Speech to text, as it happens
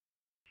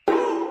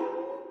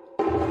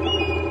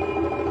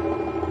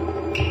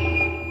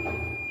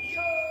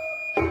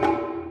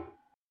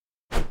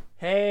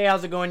Hey,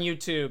 how's it going,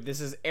 YouTube? This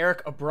is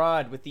Eric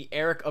Abroad with the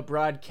Eric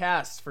Abroad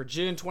Cast for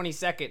June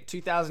 22nd,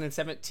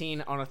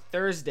 2017 on a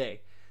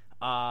Thursday.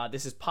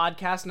 This is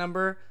podcast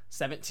number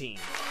 17.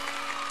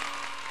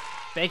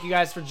 Thank you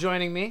guys for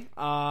joining me.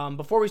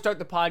 Before we start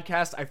the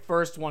podcast, I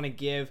first want to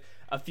give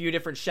a few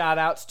different shout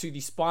outs to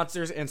the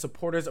sponsors and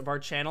supporters of our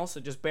channel,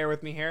 so just bear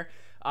with me here.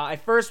 I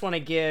first want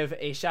to give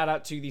a shout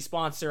out to the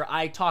sponsor,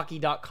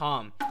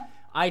 italki.com.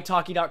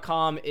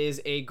 italki.com is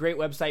a great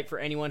website for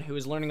anyone who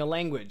is learning a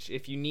language.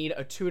 If you need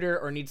a tutor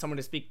or need someone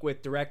to speak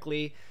with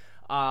directly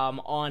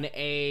on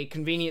a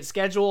convenient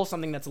schedule,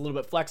 something that's a little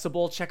bit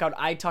flexible, check out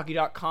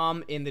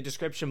italki.com in the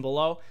description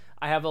below.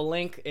 I have a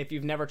link. If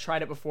you've never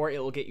tried it before, it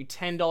will get you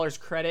 $10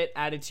 credit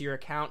added to your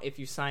account if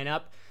you sign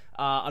up.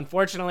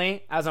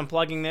 Unfortunately, as I'm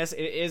plugging this,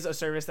 it is a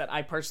service that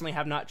I personally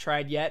have not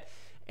tried yet.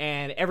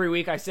 And every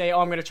week I say,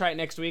 I'm going to try it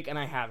next week, and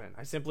I haven't.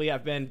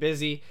 I've been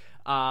busy.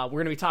 We're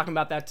going to be talking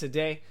about that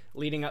today,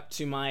 leading up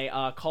to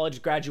my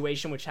college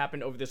graduation, which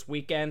happened over this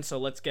weekend. So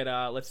let's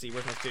see,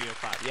 where's my studio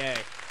clap? Yay.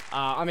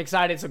 I'm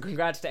excited, so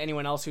congrats to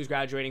anyone else who's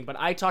graduating. But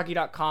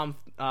italki.com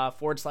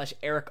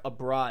 /Eric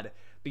Abroad.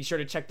 Be sure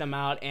to check them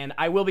out, and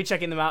I will be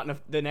checking them out in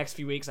the next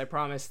few weeks. I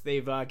promise.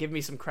 They've given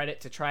me some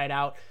credit to try it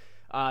out.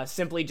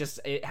 Simply just,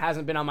 it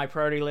hasn't been on my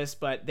priority list,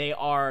 but they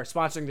are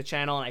sponsoring the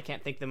channel, and I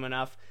can't thank them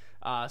enough.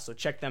 So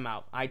check them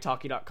out,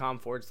 italki.com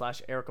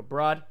 /Eric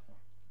Abroad.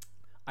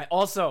 I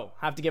also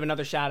have to give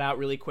another shout out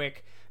really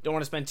quick. Don't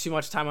want to spend too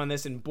much time on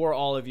this and bore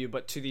all of you,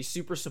 but to the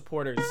super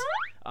supporters,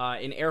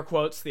 in air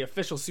quotes, the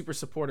official super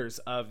supporters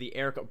of the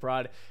Eric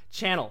Abroad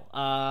channel.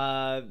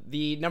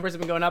 The numbers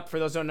have been going up. For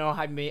those who don't know,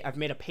 I've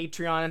made a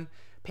Patreon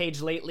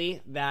page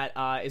lately that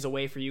is a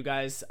way for you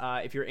guys,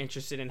 if you're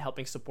interested in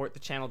helping support the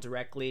channel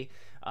directly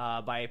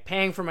by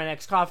paying for my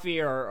next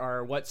coffee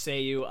or what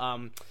say you.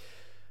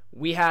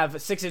 We have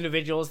 6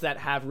 individuals that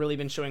have really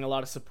been showing a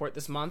lot of support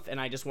this month,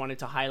 and I just wanted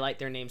to highlight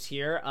their names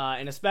here,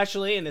 and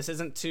especially, and this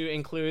isn't to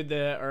include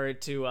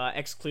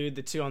exclude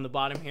the 2 on the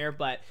bottom here,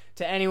 but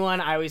to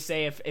anyone, I always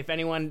say if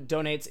anyone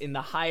donates in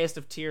the highest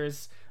of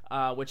tiers,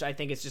 which I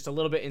think is just a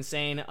little bit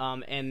insane,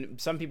 and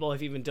some people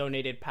have even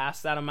donated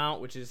past that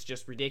amount, which is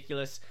just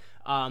ridiculous.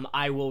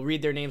 I will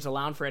read their names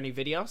aloud for any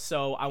video,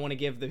 so I want to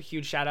give the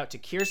huge shout out to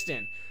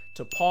Kirsten,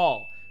 to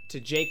Paul, to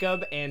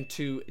Jacob, and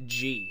to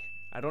G.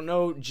 I don't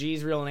know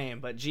G's real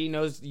name, but G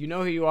knows, you know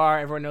who you are,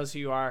 everyone knows who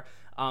you are,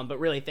 but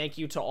really, thank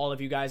you to all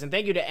of you guys, and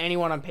thank you to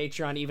anyone on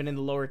Patreon, even in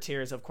the lower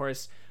tiers, of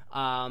course.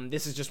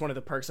 This is just one of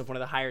the perks of one of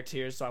the higher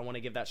tiers, so I want to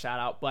give that shout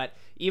out, but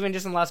even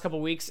just in the last couple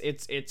weeks,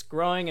 it's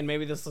growing, and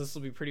maybe this list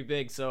will be pretty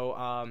big, so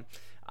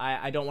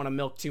I don't want to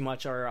milk too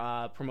much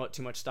or promote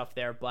too much stuff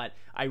there, but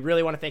I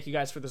really want to thank you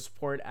guys for the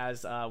support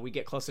as we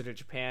get closer to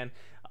Japan.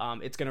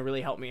 It's going to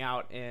really help me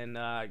out and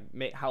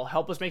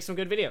help us make some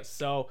good videos.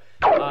 So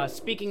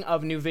speaking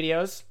of new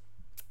videos,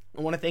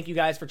 I want to thank you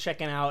guys for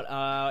checking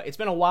out. It's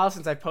been a while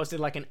since I've posted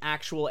like an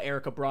actual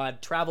Eric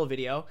Abroad travel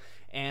video,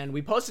 and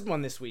we posted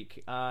one this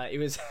week. It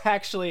was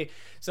actually,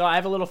 so I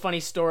have a little funny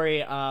story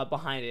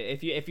behind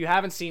it. If you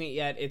haven't seen it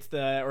yet,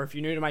 or if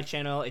you're new to my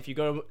channel, if you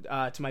go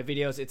to my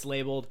videos, it's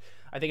labeled,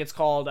 I think it's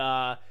called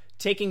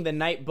taking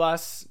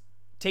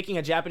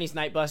a Japanese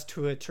night bus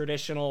to a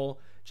traditional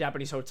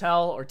Japanese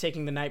hotel, or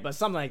taking the night bus,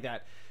 something like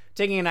that.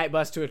 Taking a night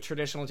bus to a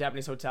traditional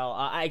Japanese hotel.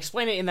 I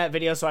explain it in that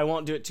video, so I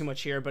won't do it too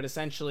much here, but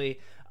essentially,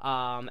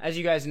 as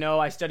you guys know,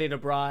 I studied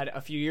abroad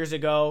a few years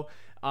ago,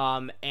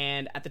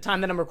 and at the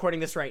time that I'm recording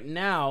this right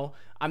now,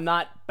 I'm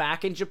not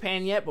back in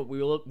Japan yet, but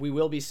we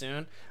will be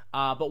soon.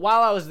 But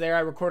while I was there, I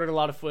recorded a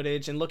lot of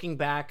footage, and looking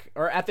back,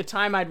 or at the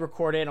time I'd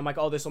recorded, I'm like,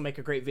 oh, this will make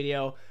a great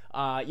video.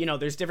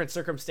 There's different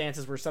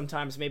circumstances where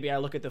sometimes maybe I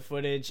look at the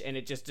footage and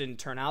it just didn't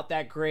turn out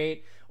that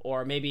great,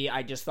 or maybe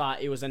I just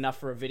thought it was enough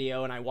for a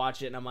video and I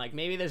watch it and I'm like,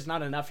 maybe there's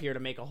not enough here to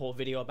make a whole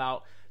video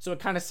about, so it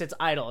kind of sits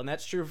idle, and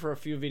that's true for a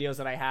few videos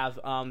that I have,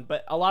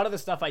 but a lot of the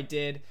stuff I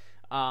did,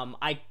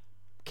 I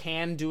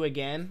can do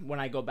again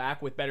when I go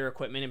back with better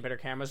equipment and better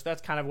cameras. So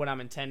that's kind of what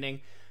I'm intending.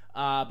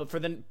 But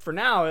for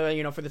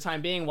now, for the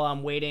time being, while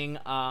I'm waiting,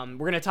 we're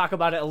going to talk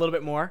about it a little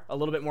bit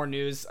more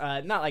news,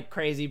 not like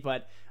crazy,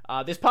 but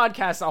this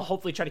podcast, I'll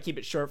hopefully try to keep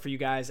it short for you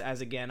guys,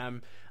 as again,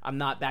 I'm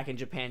not back in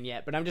Japan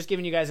yet, but I'm just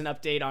giving you guys an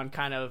update on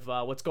kind of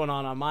what's going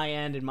on my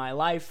end in my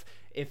life,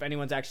 if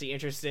anyone's actually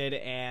interested,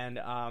 and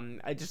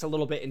just a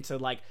little bit into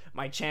like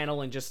my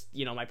channel and just,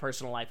 my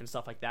personal life and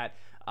stuff like that,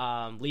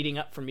 leading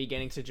up for me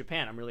getting to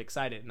Japan. I'm really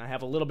excited, and I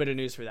have a little bit of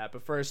news for that,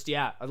 but first,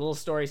 a little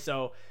story.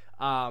 So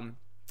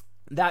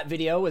that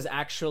video was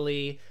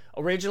actually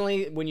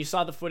originally, when you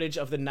saw the footage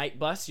of the night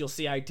bus, you'll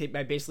see I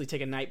basically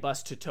take a night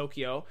bus to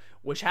Tokyo,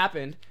 which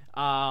happened.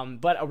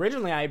 But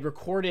originally I had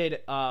recorded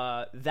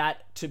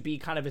that to be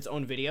kind of its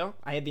own video.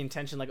 I had the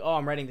intention like, oh,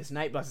 I'm riding this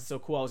night bus, it's so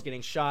cool. I was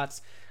getting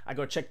shots. I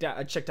checked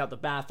out the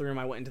bathroom.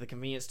 I went into the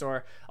convenience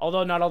store.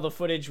 Although not all the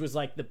footage was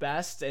like the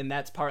best, and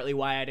that's partly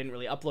why I didn't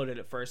really upload it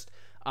at first.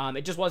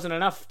 It just wasn't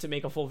enough to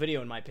make a full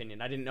video, in my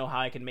opinion. I didn't know how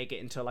I could make it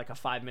into like a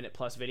 5-minute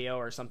plus video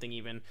or something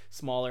even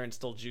smaller and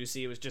still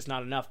juicy. It was just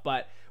not enough.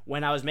 But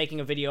when I was making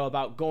a video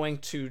about going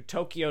to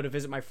Tokyo to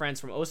visit my friends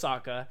from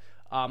Osaka,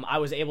 I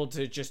was able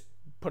to just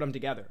put them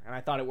together, and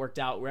I thought it worked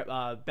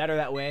out better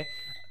that way.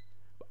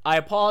 I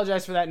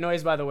apologize for that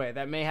noise, by the way.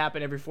 That may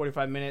happen every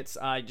 45 minutes.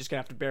 You're just going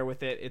to have to bear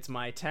with it. It's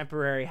my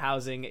temporary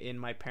housing in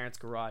my parents'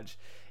 garage.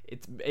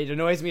 It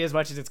annoys me as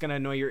much as it's going to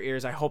annoy your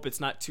ears. I hope it's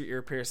not too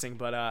ear-piercing,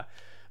 but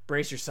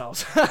brace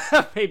yourselves.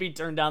 Maybe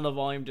turn down the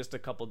volume just a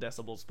couple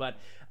decibels. But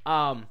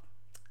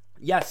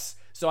yes,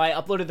 so I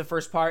uploaded the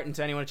first part, and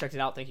to anyone who checked it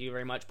out, thank you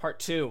very much.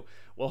 Part 2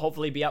 will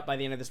hopefully be up by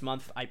the end of this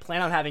month. I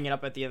plan on having it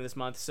up at the end of this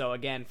month. So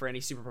again, for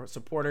any super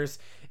supporters,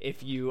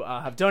 if you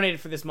have donated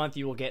for this month,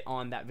 you will get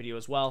on that video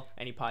as well.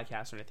 Any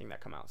podcasts or anything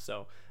that come out.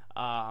 So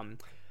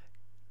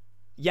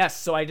yes,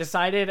 so I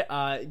decided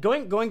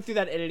going through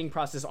that editing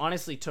process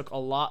honestly took a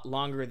lot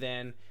longer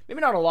than, maybe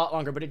not a lot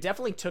longer, but it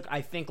definitely took,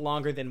 I think,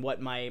 longer than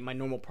what my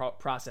normal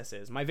process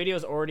is. My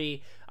videos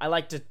already, I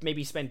like to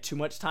maybe spend too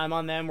much time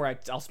on them, where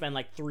I'll spend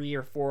like 3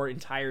 or 4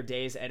 entire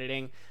days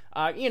editing.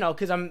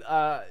 Because I'm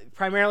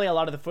primarily, a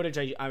lot of the footage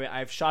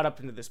I've shot up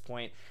into this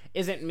point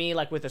isn't me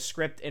like with a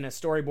script and a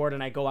storyboard,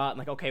 and I go out and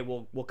like, okay,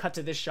 we'll cut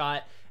to this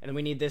shot, and then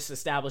we need this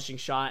establishing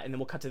shot, and then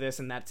we'll cut to this,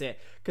 and that's it.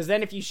 Because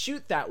then if you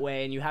shoot that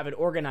way and you have it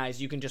organized,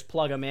 you can just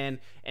plug them in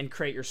and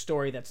create your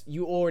story.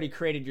 You already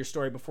created your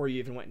story before you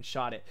even went and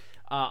shot it.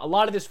 A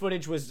lot of this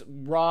footage was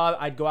raw.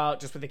 I'd go out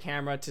just with the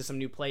camera to some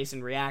new place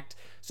and react.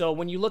 So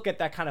when you look at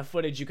that kind of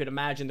footage, you could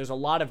imagine there's a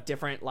lot of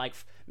different, like,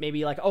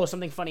 maybe like, oh,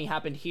 something funny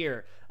happened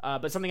here,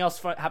 but something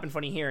else happened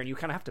funny here, and you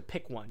kind of have to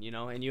pick one,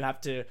 and you have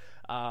to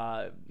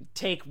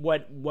take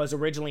what was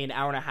originally an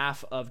hour and a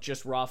half of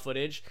just raw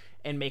footage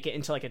and make it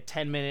into like a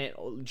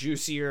 10-minute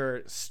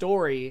juicier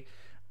story,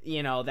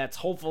 that's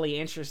hopefully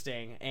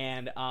interesting.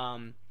 And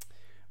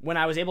when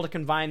I was able to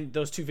combine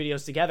those 2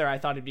 videos together, I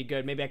thought it'd be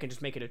good. Maybe I can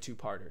just make it a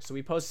 2-parter. So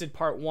we posted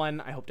part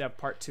 1. I hope to have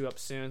part 2 up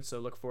soon, so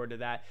look forward to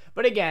that.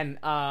 But again,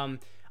 I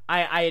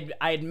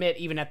admit,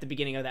 even at the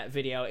beginning of that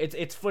video,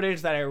 it's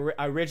footage that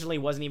I originally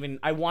wasn't even,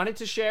 I wanted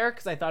to share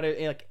because I thought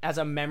it, like, as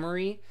a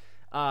memory,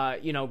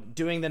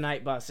 doing the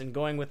night bus and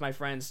going with my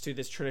friends to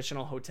this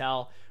traditional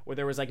hotel where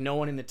there was like no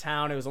one in the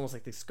town. It was almost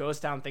like this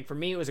ghost town thing. For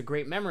me, it was a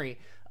great memory.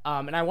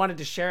 And I wanted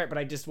to share it, but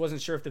I just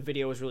wasn't sure if the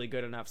video was really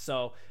good enough.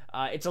 So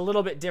it's a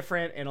little bit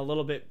different and a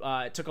little bit,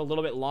 it took a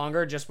little bit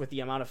longer just with the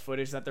amount of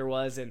footage that there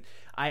was. And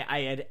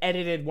I had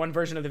edited one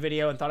version of the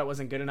video and thought it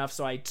wasn't good enough,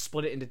 so I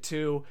split it into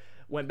 2,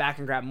 went back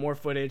and grabbed more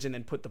footage, and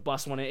then put the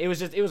bus one in. It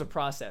was a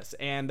process.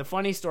 And the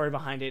funny story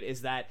behind it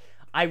is that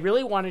I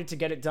really wanted to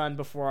get it done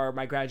before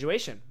my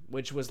graduation,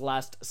 which was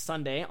last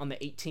Sunday on the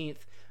 18th.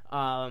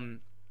 I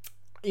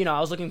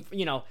was looking,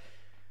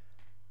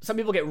 some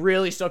people get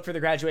really stoked for the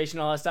graduation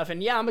and all that stuff.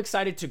 And yeah, I'm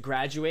excited to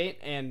graduate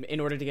and in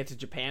order to get to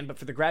Japan. But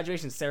for the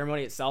graduation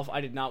ceremony itself,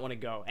 I did not want to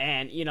go.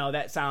 And,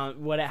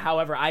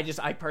 however,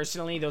 I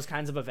personally, those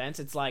kinds of events,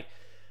 it's like,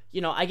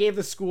 I gave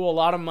the school a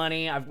lot of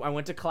money. I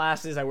went to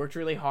classes. I worked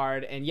really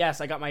hard. And yes,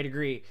 I got my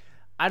degree.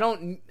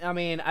 Some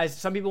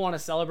people want to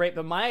celebrate,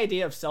 but my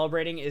idea of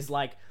celebrating is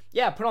like,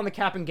 yeah, put on the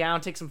cap and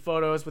gown, take some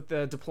photos with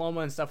the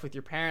diploma and stuff with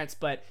your parents,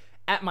 but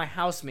at my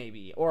house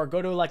maybe, or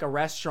go to like a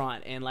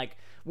restaurant and like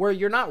where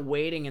you're not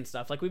waiting and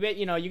stuff. Like you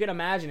can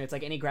imagine it's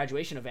like any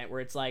graduation event where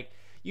it's like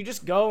you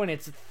just go and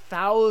it's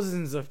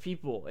thousands of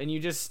people and you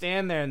just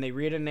stand there and they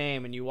read a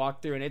name and you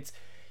walk through, and it's,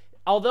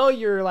 although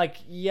you're like,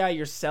 yeah,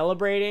 you're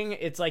celebrating,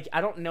 it's like,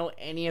 I don't know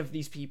any of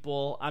these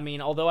people. I mean,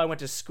 although I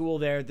went to school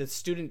there, the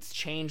students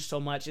changed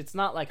so much. It's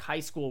not like high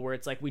school where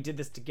it's like we did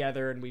this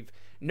together and we've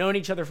known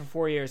each other for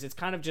 4 years. It's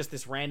kind of just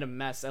this random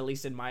mess, at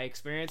least in my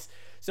experience.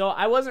 So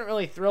I wasn't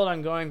really thrilled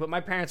on going, but my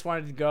parents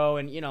wanted to go,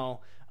 and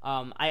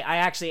I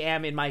actually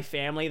am in my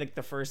family like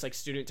the first like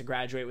student to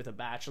graduate with a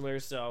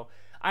bachelor's. So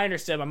I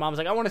understood. My mom was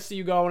like, I want to see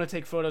you go. I want to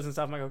take photos and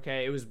stuff. I'm like,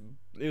 okay. It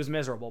was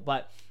miserable,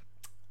 but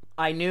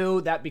I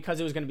knew that because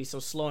it was going to be so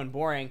slow and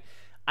boring,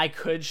 I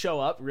could show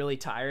up really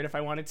tired if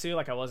I wanted to.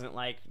 Like, I wasn't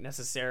like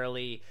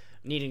necessarily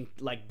needing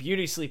like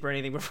beauty sleep or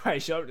anything before I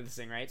showed up to this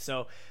thing, right?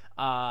 So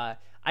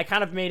I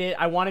kind of made it,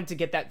 I wanted to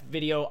get that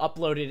video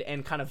uploaded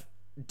and kind of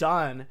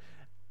done.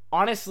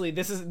 Honestly,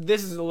 this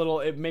is a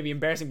little, it may be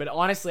embarrassing, but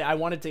honestly, I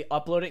wanted to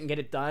upload it and get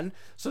it done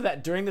so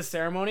that during the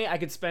ceremony, I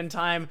could spend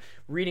time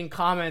reading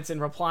comments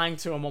and replying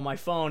to them on my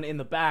phone in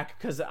the back,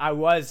 because I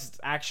was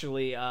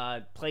actually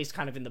placed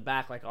kind of in the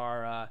back, like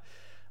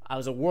I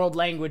was a world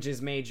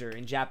languages major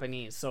in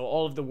Japanese, so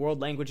all of the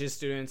world languages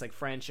students, like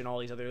French and all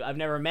these other, I've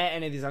never met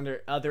any of these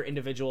other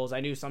individuals.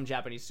 I knew some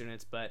Japanese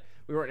students, but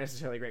we weren't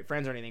necessarily great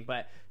friends or anything.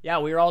 But yeah,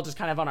 we were all just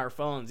kind of on our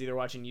phones, either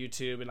watching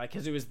YouTube, and like,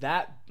 because it was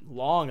that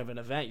long of an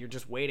event, you're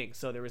just waiting,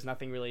 so there was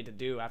nothing really to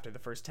do after the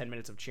first 10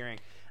 minutes of cheering.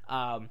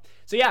 So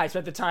yeah, I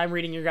spent the time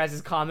reading your guys'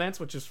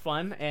 comments, which was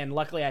fun, and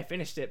luckily I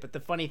finished it. But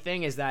the funny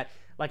thing is that,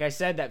 like I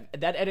said,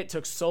 that edit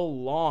took so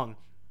long,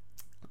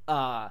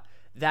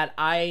 that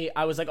I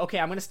was like, okay,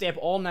 I'm going to stay up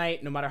all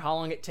night no matter how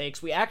long it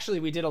takes. We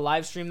did a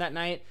live stream that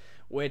night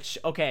which,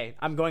 okay,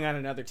 I'm going on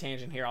another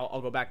tangent here.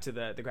 I'll go back to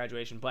the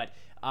graduation, but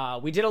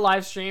we did a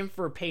live stream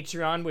for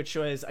Patreon, which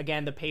was,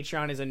 again, the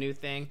Patreon is a new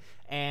thing,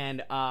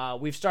 and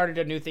we've started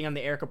a new thing on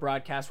the Erica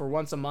broadcast where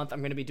once a month I'm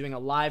going to be doing a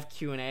live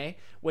Q&A,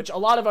 which a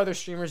lot of other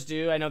streamers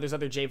do. I know there's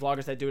other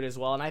J-vloggers that do it as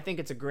well, and I think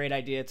it's a great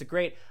idea.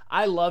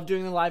 I love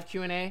doing the live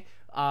Q&A,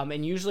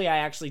 and usually I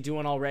actually do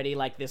one already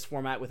like this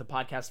format with a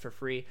podcast for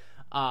free.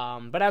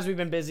 But as we've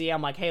been busy,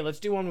 I'm like, hey, let's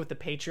do one with the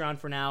Patreon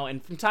for now.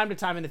 And from time to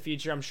time in the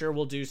future, I'm sure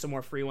we'll do some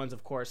more free ones,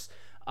 of course.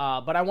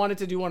 But I wanted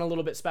to do one a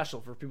little bit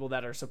special for people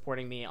that are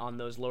supporting me on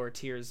those lower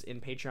tiers in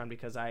Patreon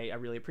because I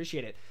really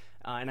appreciate it.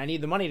 And I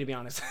need the money, to be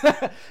honest.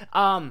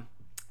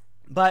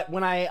 But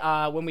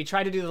when we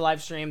tried to do the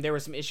live stream, there were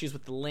some issues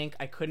with the link.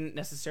 I couldn't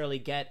necessarily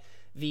get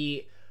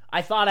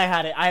I thought I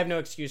had it. I have no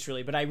excuse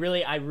really, but I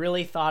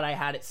really thought I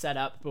had it set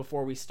up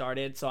before we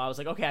started. So I was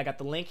like, okay, I got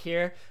the link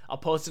here. I'll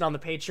post it on the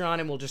Patreon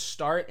and we'll just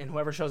start. And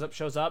whoever shows up,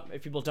 shows up.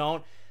 If people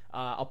don't,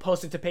 I'll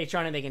post it to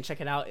Patreon and they can check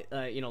it out,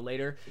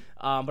 later.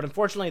 But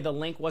unfortunately, the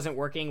link wasn't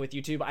working with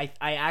YouTube.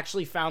 I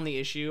actually found the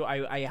issue.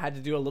 I had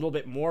to do a little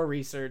bit more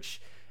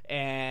research.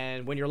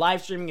 And when you're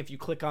live streaming, if you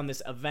click on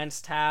this events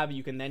tab,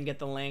 you can then get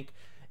the link.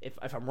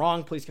 If I'm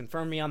wrong, please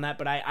confirm me on that.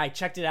 But I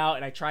checked it out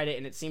and I tried it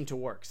and it seemed to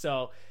work.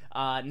 So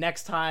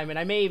next time, and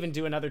I may even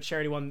do another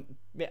charity one.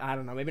 I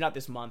don't know, maybe not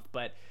this month.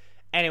 But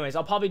anyways,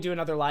 I'll probably do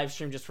another live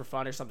stream just for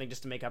fun or something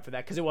just to make up for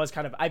that. Because it was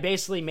I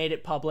basically made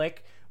it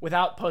public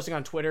without posting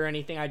on Twitter or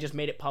anything. I just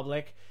made it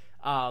public.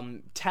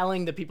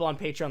 Telling the people on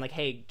Patreon, like,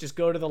 hey, just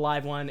go to the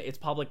live one. It's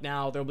public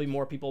now. There'll be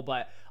more people,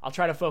 but I'll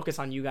try to focus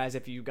on you guys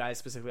if you guys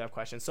specifically have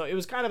questions. So it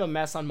was kind of a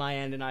mess on my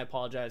end, and I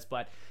apologize.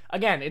 But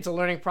again, it's a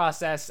learning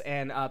process,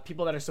 and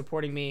people that are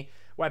supporting me,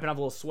 wiping off a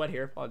little sweat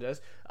here,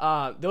 apologize.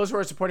 Those who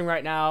are supporting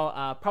right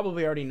now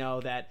probably already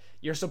know that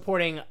you're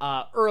supporting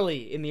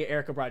early in the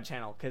Erica Broad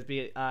channel because,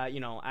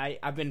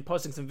 I've been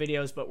posting some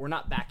videos, but we're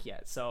not back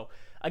yet. So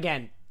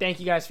again, thank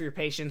you guys for your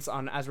patience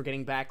as we're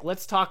getting back.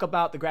 Let's talk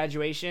about the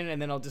graduation,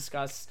 and then I'll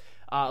discuss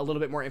a little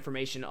bit more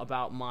information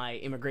about my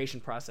immigration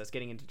process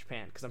getting into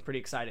Japan because I'm pretty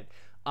excited.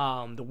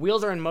 The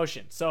wheels are in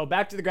motion. So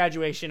back to the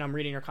graduation. I'm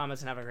reading your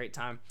comments and having a great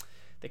time.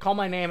 They called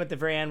my name at the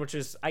very end, which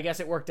was, I guess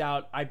it worked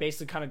out. I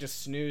basically kind of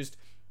just snoozed.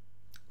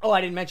 Oh,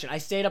 I didn't mention. I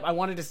stayed up. I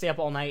wanted to stay up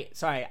all night.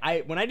 Sorry.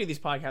 When I do these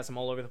podcasts, I'm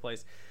all over the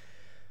place.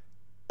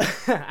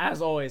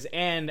 As always.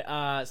 And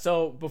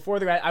so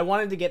before I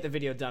wanted to get the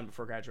video done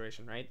before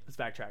graduation, right? Let's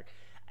backtrack.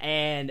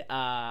 And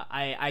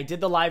I did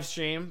the live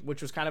stream,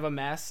 which was kind of a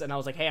mess. And I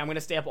was like, hey, I'm going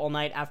to stay up all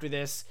night after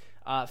this,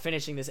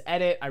 finishing this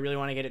edit. I really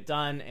want to get it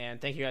done.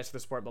 And thank you guys for the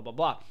support, blah, blah,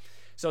 blah.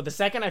 So the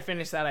second I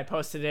finished that, I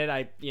posted it.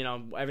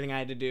 Everything I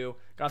had to do,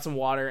 got some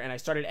water, and I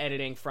started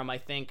editing from, I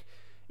think,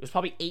 it was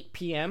probably 8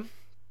 p.m.,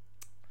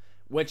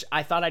 which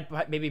I thought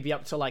I'd maybe be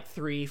up to like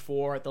 3,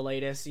 4 at the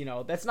latest.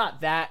 That's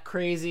not that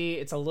crazy.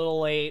 It's a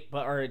little late,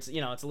 it's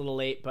a little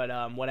late,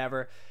 but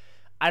whatever.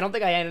 I don't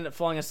think I ended up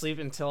falling asleep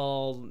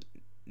until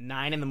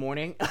 9 in the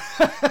morning.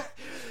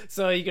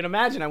 So you can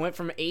imagine I went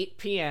from 8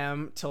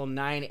 p.m. till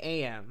 9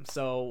 a.m.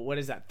 So what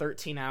is that,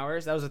 13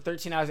 hours? That was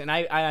 13 hours. And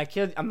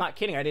I'm not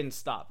kidding. I didn't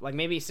stop. Like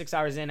maybe 6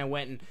 hours in, I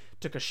went and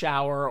took a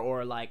shower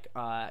or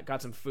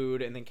got some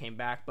food and then came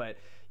back. But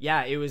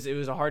yeah, it was a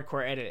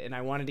hardcore edit and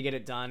I wanted to get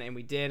it done. And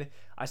we did.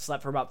 I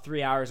slept for about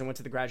 3 hours and went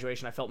to the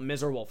graduation. I felt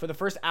miserable. For the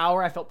first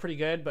hour, I felt pretty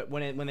good. But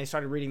when they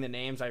started reading the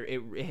names,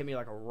 it hit me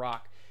like a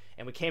rock.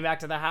 And we came back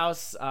to the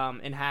house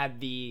and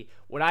had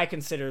what I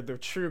consider the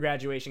true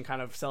graduation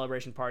kind of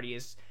celebration party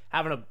is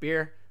having a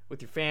beer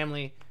with your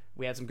family.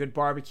 We had some good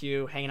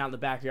barbecue, hanging out in the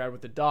backyard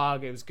with the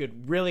dog. It was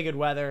good, really good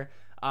weather.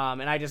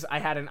 And I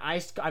had an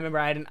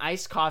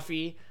iced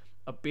coffee,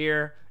 a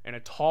beer, and a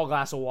tall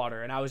glass of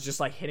water. And I was just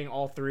like hitting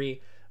all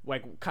three,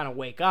 like kind of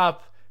wake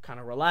up, kind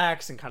of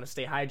relax, and kind of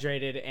stay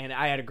hydrated. And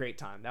I had a great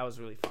time. That was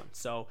really fun.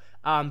 So,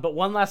 but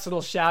one last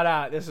little shout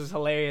out. This was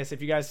hilarious.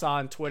 If you guys saw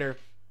on Twitter,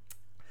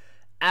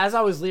 as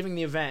I was leaving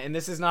the event, and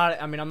this is not,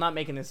 I'm not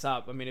making this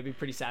up. It'd be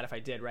pretty sad if I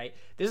did, right?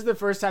 This is the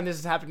first time this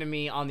has happened to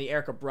me on the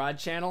Erica Broad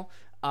channel,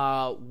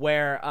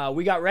 where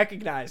we got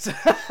recognized.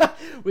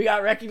 We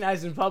got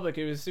recognized in public.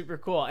 It was super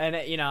cool. And,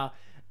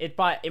 it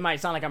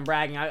might sound like I'm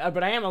bragging,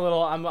 but I am a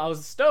little, I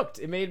was stoked.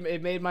 It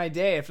made my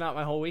day, if not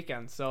my whole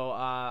weekend. So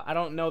I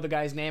don't know the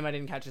guy's name. I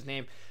didn't catch his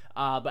name.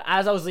 But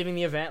as I was leaving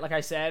the event, like I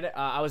said,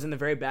 I was in the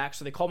very back.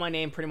 So they called my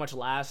name pretty much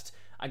last.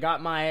 I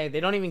got they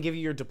don't even give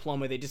you your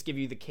diploma. They just give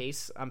you the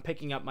case. I'm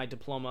picking up my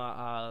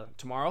diploma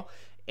tomorrow.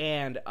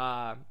 And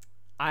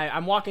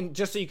I'm walking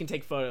just so you can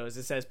take photos.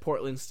 It says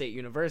Portland State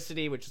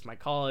University, which is my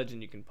college,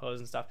 and you can pose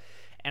and stuff.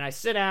 And I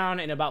sit down,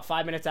 and about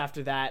 5 minutes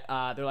after that,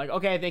 they're like,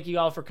 okay, thank you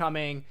all for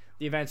coming.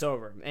 The event's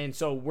over. And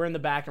so we're in the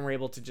back, and we're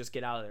able to just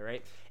get out of there,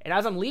 right? And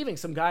as I'm leaving,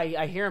 some guy,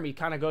 I hear him, he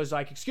kind of goes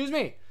like, excuse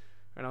me.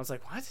 And I was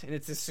like, what? And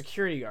it's a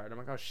security guard. I'm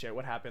like, oh shit,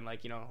 what happened?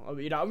 Like,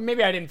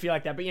 maybe I didn't feel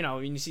like that, but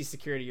when you see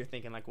security, you're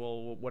thinking like,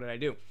 well, what did I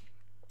do?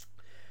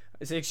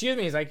 I said, excuse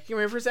me. He's like, come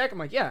here for a sec. I'm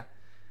like, yeah.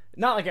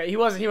 Not like he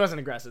wasn't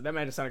aggressive. That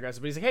might have sounded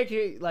aggressive, but he's like,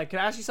 hey, can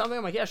I ask you something?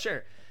 I'm like, yeah,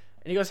 sure.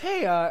 And he goes,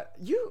 hey, are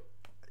you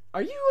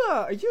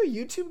a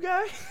YouTube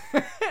guy?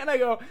 And I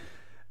go,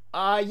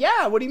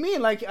 Yeah, what do you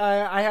mean? Like,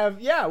 I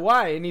have, yeah,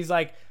 why? And he's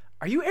like,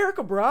 are you Eric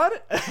Abroad?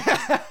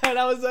 And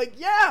I was like,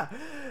 yeah,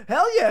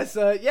 hell yes.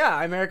 Yeah,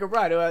 I'm Eric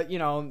Abroad. You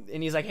know,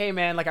 and he's like, hey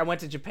man, like I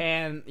went to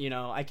Japan, you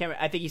know, I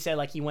think he said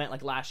like he went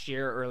like last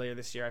year or earlier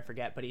this year, I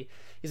forget. But he's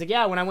like,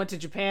 yeah, when I went to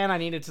Japan, I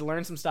needed to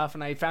learn some stuff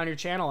and I found your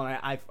channel and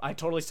I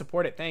totally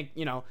support it.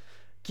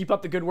 Keep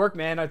up the good work,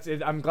 man.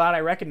 I'm glad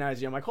I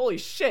recognize you. I'm like, holy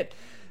shit.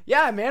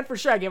 Yeah, man, for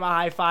sure. I gave him a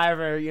high five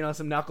or, you know,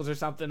 some knuckles or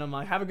something. I'm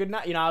like, have a good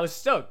night. You know, I was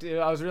stoked.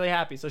 I was really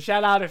happy. So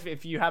shout out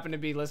if you happen to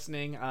be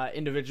listening,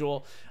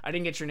 individual. I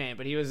didn't get your name,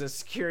 but he was a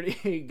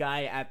security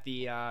guy at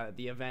the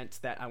event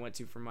that I went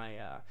to for my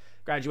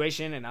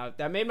graduation, and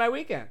that made my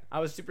weekend. I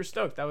was super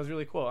stoked. That was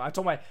really cool. I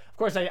told my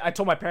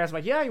parents, I'm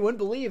like, yeah, you wouldn't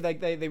believe, like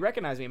they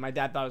recognize me. And my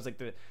dad thought it was like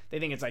they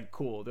think it's like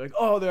cool. They're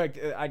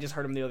like, I just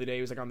heard him the other day.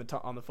 He was like on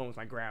the phone with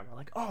my grandma.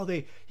 Like, oh,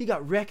 he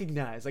got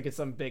recognized, like it's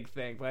some big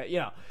thing. But you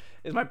know,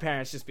 it's my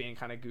parents just being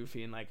kind of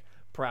goofy and like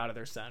proud of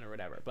their son or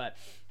whatever. But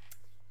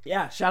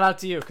yeah, shout out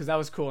to you because that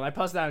was cool. And I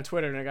posted that on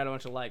Twitter and I got a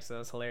bunch of likes, so that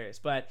was hilarious.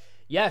 But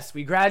yes,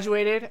 we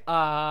graduated.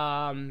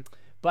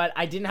 But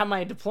I didn't have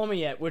my diploma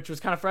yet, which was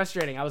kind of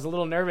frustrating. I was a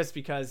little nervous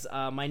because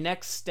my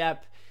next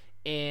step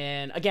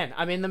again,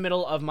 I'm in the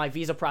middle of my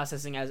visa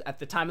processing at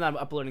the time that I'm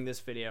uploading this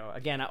video.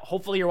 Again,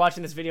 hopefully you're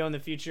watching this video in the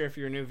future if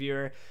you're a new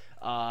viewer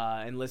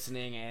and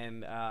listening,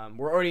 and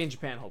we're already in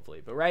Japan,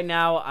 hopefully. But right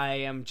now, I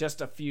am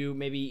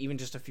maybe even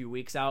just a few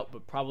weeks out,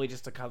 but probably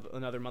just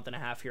another month and a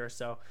half here or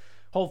so.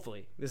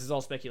 Hopefully. This is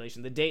all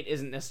speculation. The date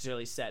isn't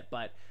necessarily set,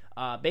 but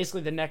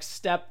basically the next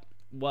step,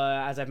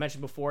 as I've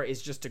mentioned before,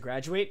 is just to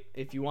graduate.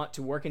 If you want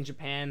to work in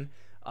Japan,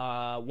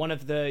 one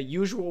of the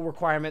usual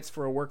requirements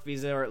for a work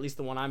visa, or at least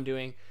the one I'm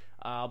doing,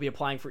 I'll be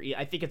applying for,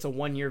 I think it's a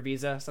 1-year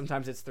visa.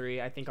 Sometimes it's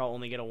 3. I think I'll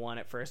only get a 1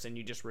 at first and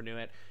you just renew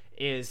it,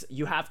 is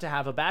you have to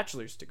have a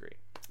bachelor's degree,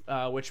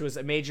 which was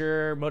a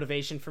major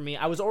motivation for me.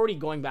 I was already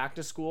going back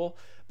to school,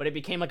 but it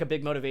became like a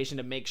big motivation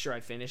to make sure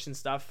I finish and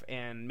stuff,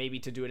 and maybe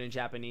to do it in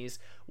Japanese,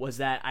 was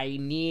that I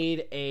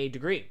need a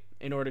degree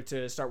in order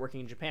to start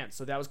working in Japan.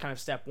 So that was kind of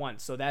step 1.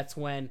 So that's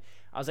when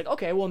I was like,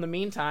 okay, well, in the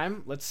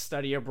meantime, let's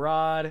study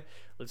abroad.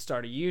 Let's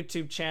start a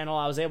YouTube channel.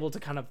 I was able to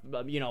kind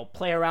of,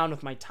 play around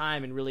with my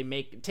time and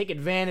really take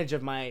advantage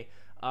of my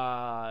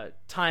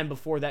time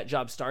before that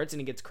job starts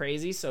and it gets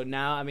crazy. So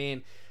now, I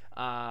mean,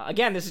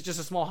 again, this is just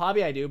a small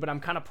hobby I do, but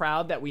I'm kind of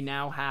proud that we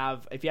now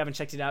have, if you haven't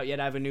checked it out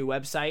yet, I have a new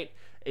website.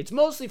 It's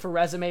mostly for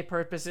resume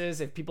purposes.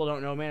 If people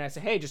don't know me and I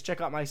say, hey, just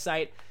check out my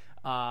site.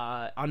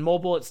 On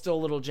mobile, it's still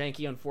a little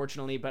janky,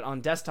 unfortunately, but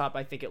on desktop,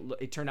 I think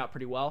it turned out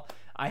pretty well.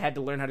 I had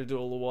to learn how to do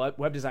a little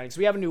web designing. So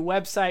we have a new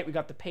website. We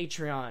got the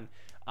Patreon.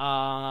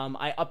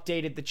 I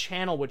updated the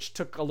channel, which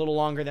took a little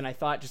longer than I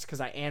thought just because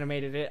I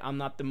animated it. I'm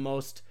not the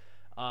most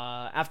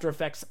After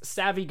Effects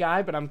savvy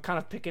guy, but I'm kind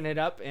of picking it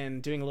up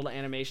and doing a little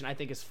animation. I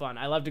think it's fun.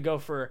 I love to go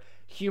for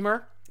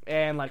humor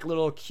and like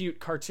little cute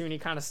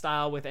cartoony kind of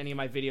style with any of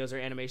my videos or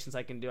animations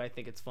I can do. I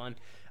think it's fun.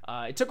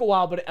 It took a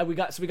while, but we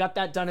got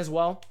that done as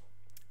well.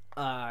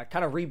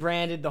 Kind of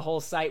rebranded the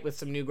whole site with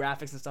some new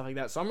graphics and stuff like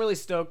that. So I'm really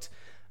stoked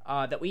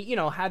that we,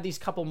 had these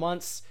couple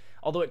months,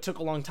 although it took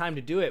a long time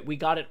to do it. We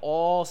got it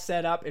all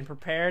set up and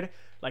prepared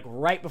like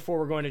right before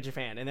we're going to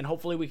Japan. And then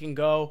hopefully we can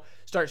go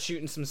start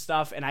shooting some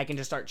stuff and I can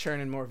just start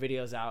churning more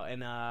videos out.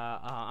 And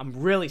I'm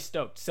really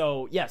stoked.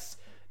 So yes,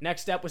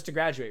 next step was to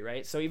graduate,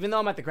 right? So even though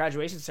I'm at the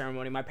graduation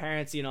ceremony, my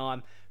parents,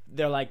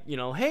 they're like,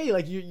 hey,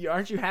 like you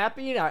aren't you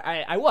happy? And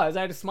I was.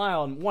 I had a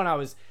smile, and I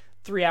was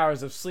 3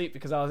 hours of sleep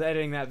because I was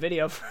editing that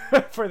video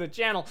for the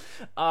channel.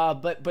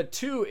 But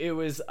 2, it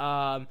was,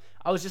 I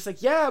was just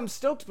like, yeah, I'm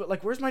stoked, but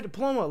like, where's my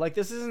diploma? Like,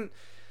 this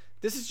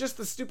is just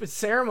the stupid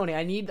ceremony.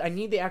 I need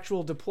the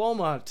actual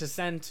diploma to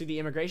send to the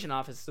immigration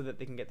office so that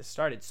they can get this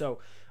started. So,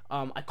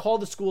 I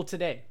called the school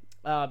today,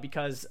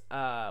 because,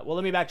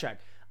 let me backtrack.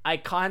 I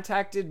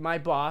contacted my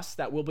boss,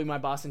 that will be my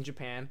boss in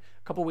Japan,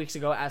 a couple weeks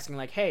ago, asking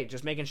like, hey,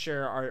 just making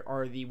sure,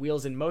 are the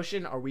wheels in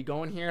motion? Are we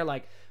going here?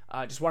 Like,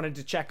 just wanted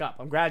to check up.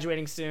 I'm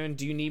graduating soon.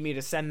 Do you need me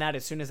to send that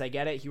as soon as I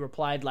get it? He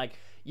replied like,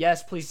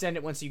 yes, please send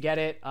it once you get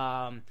it.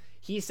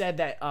 He said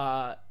that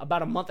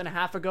about a month and a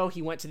half ago,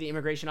 he went to the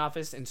immigration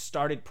office and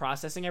started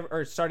processing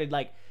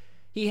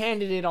he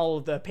handed in all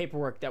of the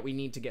paperwork that we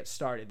need to get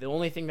started. The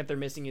only thing that they're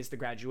missing is the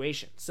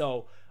graduation.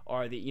 So,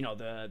 or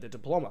the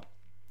diploma.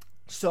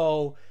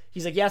 So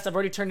he's like, yes, I've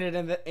already turned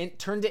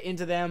it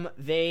into them.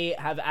 They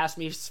have asked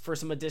me for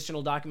some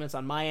additional documents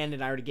on my end,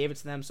 and I already gave it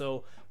to them.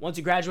 So once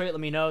you graduate, let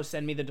me know,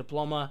 send me the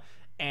diploma,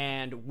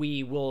 and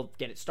we will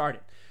get it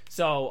started.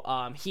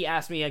 So he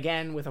asked me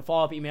again with a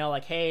follow-up email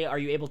like, hey, are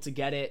you able to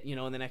get it,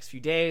 in the next few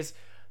days?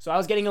 So I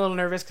was getting a little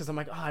nervous because I'm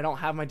like, I don't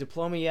have my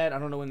diploma yet. I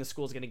don't know when the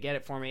school's going to get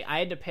it for me. I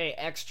had to pay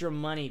extra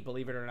money,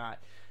 believe it or not,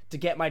 to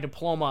get my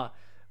diploma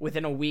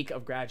within a week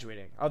of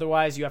graduating.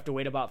 Otherwise, you have to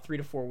wait about 3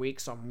 to 4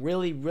 weeks. So I'm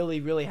really, really,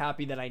 really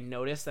happy that I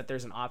noticed that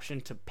there's an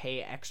option to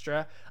pay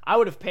extra. I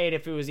would have paid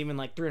if it was even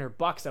like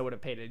 $300. I would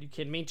have paid it. Are you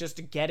kidding me? Just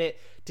to get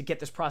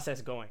this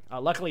process going.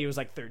 Luckily, it was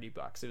like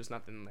 $30. It was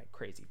nothing like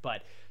crazy.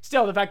 But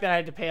still, the fact that I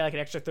had to pay like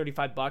an extra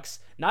 $35,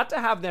 not to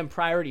have them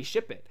priority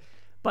ship it,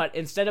 but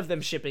instead of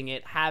them shipping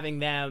it, having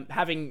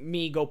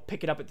me go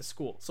pick it up at the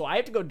school. So I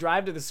have to go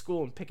drive to the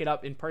school and pick it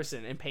up in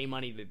person and pay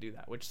money to do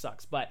that, which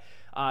sucks. But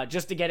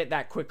just to get it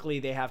that quickly,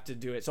 they have to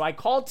do it. So I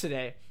called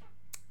today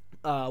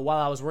while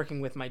I was working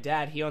with my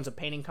dad. He owns a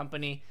painting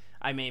company.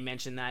 I may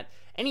mention that.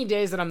 Any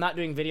days that I'm not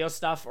doing video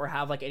stuff or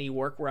have like any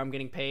work where I'm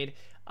getting paid,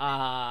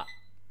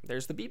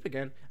 there's the beep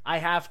again. I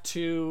have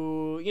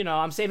to,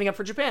 I'm saving up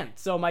for Japan.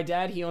 So my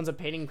dad, he owns a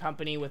painting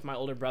company with my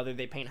older brother.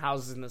 They paint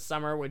houses in the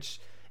summer, which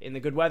in the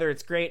good weather,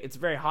 it's great. It's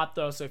very hot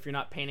though, so if you're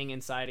not painting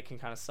inside, it can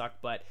kind of suck.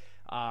 But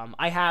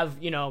I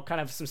have, kind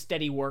of some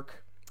steady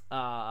work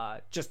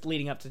just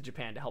leading up to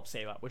Japan to help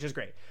save up, which is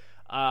great.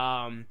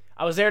 I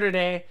was there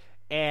today,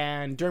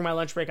 and during my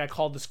lunch break, I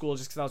called the school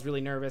just because I was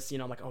really nervous.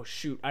 I'm like, oh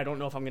shoot, I don't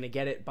know if I'm going to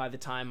get it by the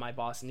time my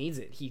boss needs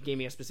it. He gave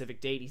me a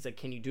specific date. He's like,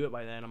 can you do it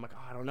by then? I'm like,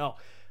 oh, I don't know.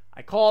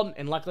 I called,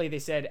 and luckily they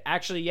said,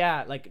 actually,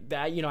 yeah, like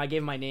that, I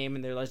gave my name,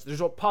 and they're like,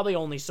 there's probably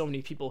only so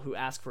many people who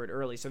ask for it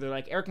early. So they're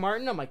like, Eric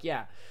Martin? I'm like,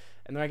 yeah.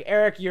 And they're like,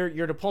 Eric,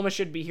 your diploma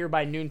should be here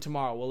by noon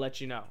tomorrow. We'll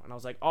let you know. And I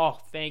was like, oh,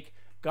 thank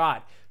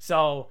God.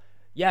 So,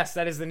 yes,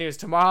 that is the news.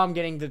 Tomorrow I'm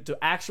getting the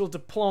actual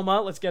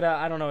diploma. Let's get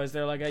I don't know, is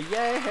there like a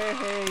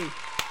yay?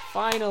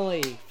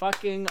 Finally,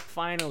 fucking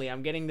finally,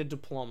 I'm getting the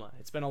diploma.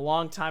 It's been a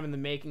long time in the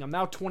making. I'm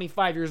now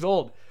 25 years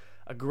old.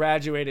 A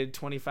graduated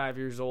 25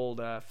 years old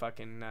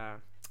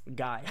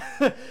guy.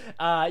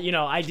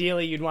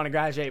 Ideally you'd want to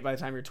graduate by the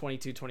time you're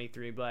 22,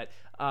 23, but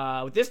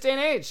with this day and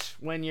age,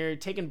 when you're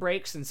taking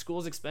breaks and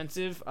school's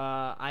expensive,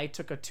 I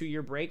took a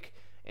 2-year break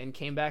and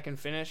came back and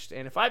finished.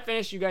 And if I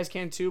finish, you guys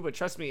can too, but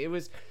trust me,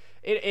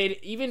 it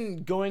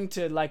even going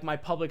to like my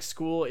public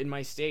school in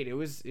my state, it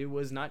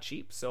was not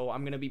cheap. So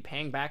I'm going to be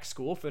paying back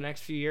school for the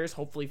next few years,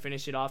 hopefully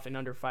finish it off in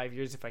under 5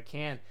 years if I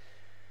can.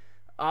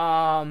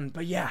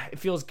 But yeah, it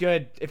feels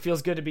good. It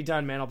feels good to be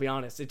done, man. I'll be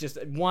honest. It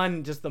just,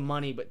 one, just the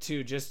money, but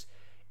two, just,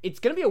 it's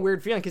going to be a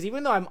weird feeling. Cause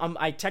even though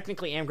I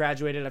technically am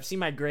graduated, I've seen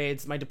my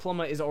grades, my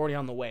diploma is already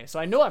on the way. So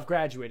I know I've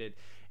graduated.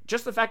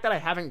 Just the fact that I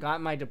haven't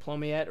gotten my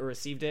diploma yet or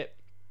received it,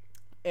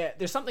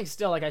 there's something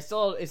still, like it's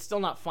still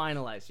not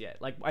finalized yet.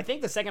 Like I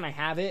think the second I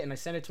have it and I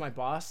send it to my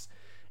boss,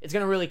 it's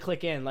going to really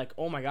click in like,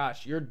 oh my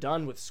gosh, you're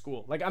done with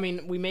school. Like, I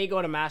mean, we may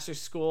go to master's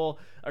school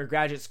or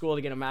graduate school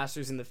to get a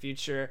master's in the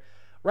future.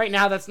 Right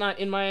now, that's not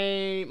in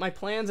my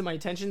plans and my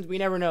intentions. We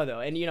never know, though.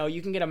 And,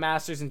 you can get a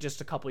master's in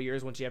just a couple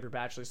years once you have your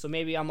bachelor's. So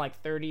maybe I'm like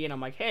 30 and I'm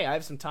like, hey, I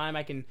have some time.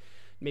 I can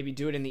maybe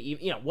do it in the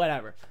evening,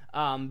 whatever.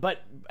 But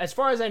as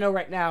far as I know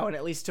right now, and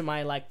at least to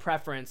my like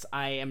preference,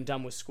 I am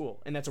done with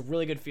school. And that's a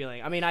really good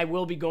feeling. I mean, I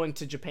will be going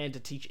to Japan to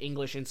teach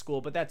English in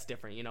school, but that's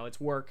different. It's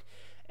work.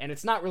 And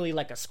it's not really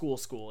like a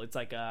school. It's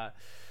like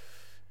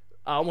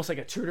almost like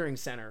a tutoring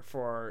center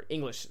for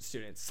English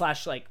students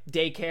 / like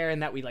daycare,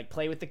 and that we like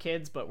play with the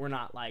kids, but we're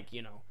not like,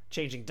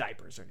 changing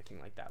diapers or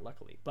anything like that,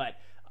 luckily. But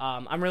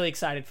I'm really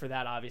excited for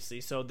that, obviously.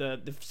 So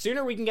the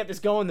sooner we can get this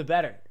going, the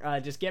better.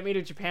 Just get me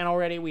to Japan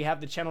already. We have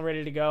the channel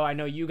ready to go. I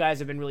know you guys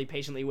have been really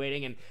patiently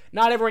waiting, and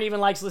not everyone even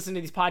likes listening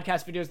to these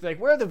podcast videos. They're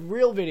like, where are the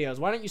real videos?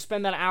 Why don't you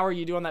spend that hour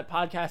you do on that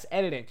podcast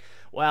editing?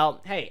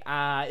 Well, hey, no,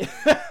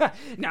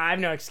 I have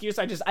no excuse.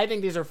 I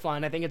think these are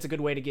fun. I think it's a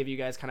good way to give you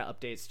guys kind of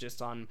updates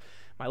just on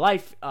my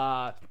life.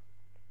 Not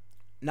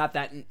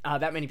that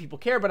that many people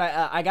care, but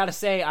I gotta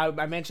say,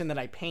 I mentioned that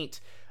I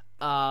paint.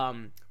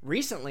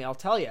 Recently, I'll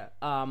tell you,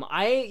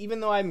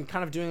 even though I'm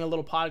kind of doing a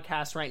little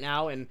podcast right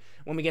now, and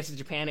when we get to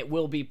Japan, it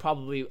will be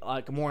probably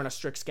like more on a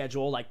strict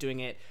schedule, like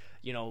doing it,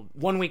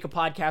 1 week a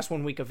podcast,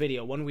 1 week a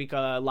video, 1 week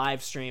a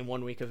live stream,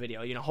 1 week a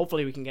video,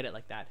 hopefully we can get it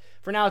like that.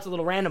 For now, it's a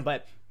little random,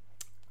 but,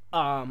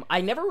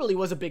 I never really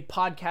was a big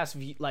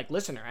podcast,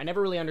 listener. I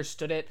never really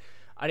understood it.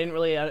 I didn't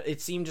really,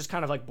 it seemed just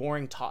kind of like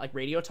boring talk, like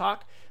radio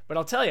talk. But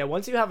I'll tell you,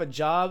 once you have a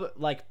job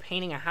like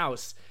painting a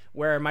house,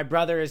 where my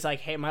brother is like,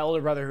 hey, my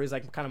older brother, who's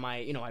like kind of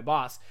my, my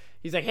boss,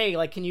 he's like, hey,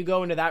 like, can you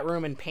go into that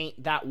room and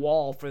paint that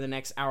wall for the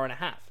next hour and a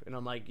half? And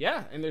I'm like,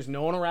 yeah. And there's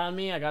no one around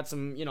me. I got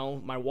some,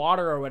 my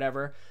water or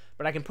whatever,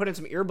 but I can put in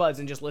some earbuds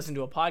and just listen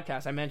to a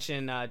podcast. I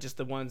mentioned just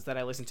the ones that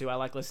I listen to. I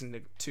like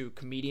listening to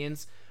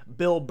comedians.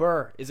 Bill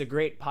Burr is a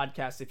great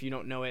podcast if you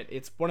don't know it.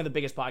 It's one of the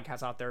biggest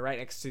podcasts out there, right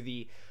next to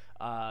the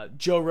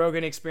Joe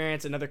Rogan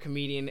Experience, another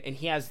comedian, and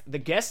the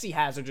guests he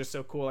has are just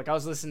so cool. Like, I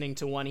was listening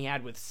to one he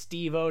had with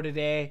Steve-O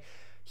today.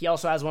 He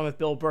also has one with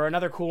Bill Burr.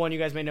 Another cool one you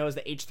guys may know is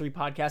the H3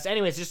 podcast.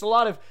 Anyways, there's a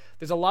lot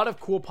of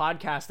cool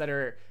podcasts that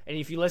are, and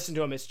if you listen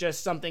to them, it's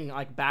just something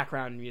like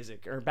background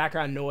music or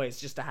background noise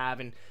just to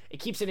have, and it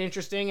keeps it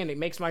interesting, and it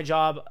makes my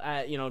job,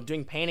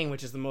 doing painting,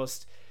 which is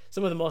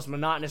some of the most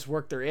monotonous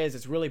work there is.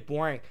 It's really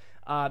boring.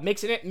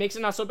 Makes it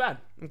not so bad.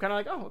 I'm kind of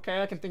like, oh,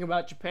 okay, I can think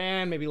about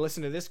Japan, maybe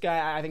listen to this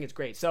guy. I think it's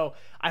great. So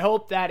I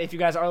hope that if you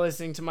guys are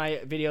listening to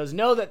my videos,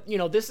 know that,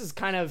 this is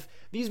kind of,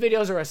 these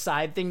videos are a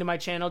side thing to my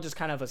channel, just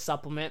kind of a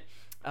supplement.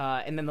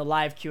 And then the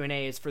live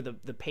Q&A is for the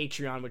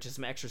Patreon, which is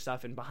some extra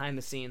stuff and behind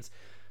the scenes.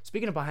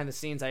 Speaking of behind the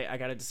scenes, I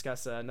got to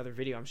discuss another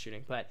video I'm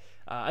shooting. But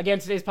again,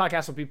 today's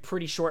podcast will be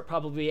pretty short,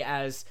 probably,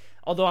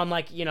 although I'm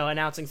like,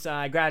 announcing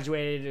I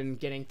graduated and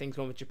getting things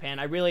going with Japan.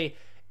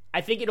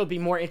 I think it'll be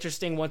more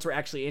interesting once we're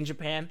actually in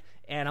Japan.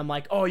 And I'm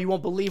like, oh, you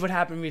won't believe what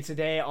happened to me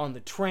today on the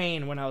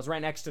train when I was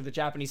right next to the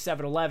Japanese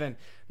 7-Eleven,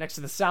 next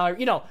to the salary.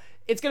 You know,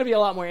 it's going to be a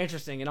lot more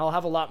interesting, and I'll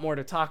have a lot more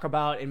to talk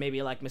about, and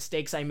maybe like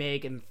mistakes I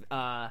make, and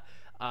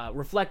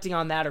reflecting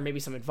on that, or maybe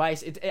some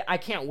advice. I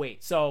can't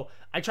wait. So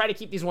I try to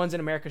keep these ones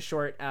in America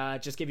short,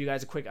 just give you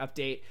guys a quick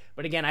update.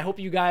 But again, I hope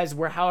you guys,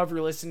 however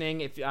you're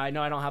listening, if I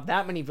know I don't have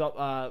that many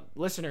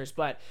listeners,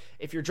 but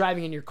if you're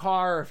driving in your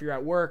car, or if you're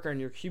at work, or in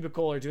your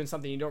cubicle, or doing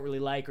something you don't really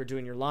like, or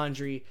doing your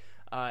laundry,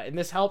 and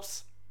this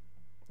helps,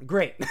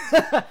 great.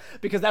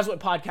 Because that's what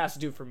podcasts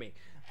do for me.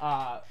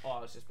 I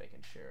was just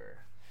making sure.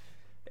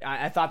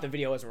 I thought the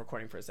video wasn't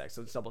recording for a sec,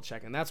 so it's double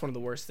checking. That's one of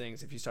the worst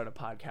things if you start a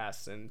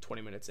podcast and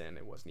 20 minutes in,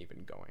 it wasn't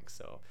even going.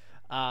 So,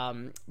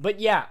 but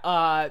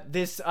yeah,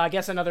 this, I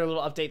guess another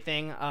little update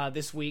thing,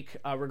 this week,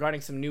 regarding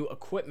some new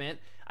equipment.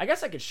 I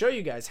guess I could show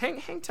you guys. Hang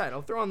tight.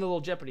 I'll throw on the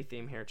little Jeopardy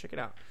theme here. Check it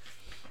out.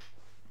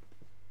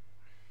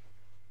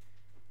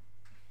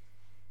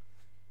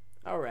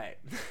 All right.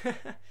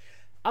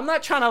 I'm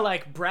not trying to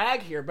like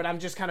brag here, but I'm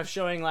just kind of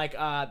showing like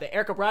the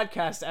Erica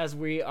broadcast as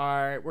we're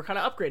kind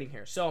of upgrading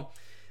here. So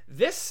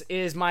this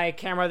is my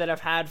camera that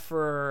I've had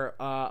for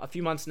a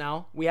few months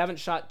now. We haven't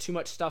shot too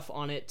much stuff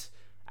on it.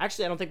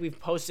 Actually, I don't think we've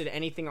posted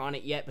anything on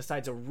it yet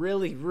besides a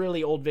really,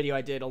 really old video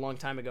I did a long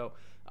time ago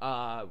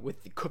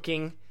with the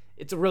cooking.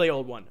 It's a really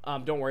old one.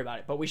 Don't worry about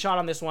it. But we shot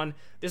on this one.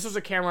 This was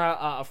a camera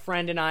a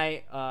friend and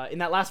I, in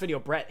that last video,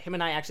 Brett, him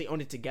and I actually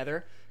owned it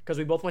together because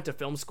we both went to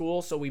film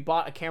school. So we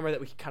bought a camera that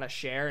we could kind of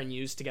share and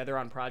use together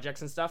on projects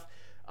and stuff.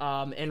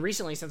 And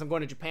recently, since I'm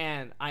going to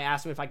Japan, I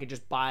asked him if I could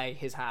just buy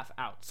his half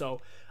out.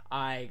 So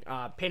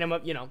I paid him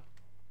up,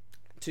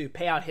 to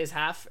pay out his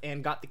half,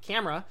 and got the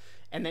camera.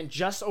 And then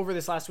just over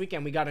this last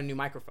weekend, we got a new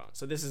microphone.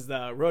 So this is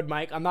the Rode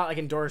mic. I'm not like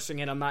endorsing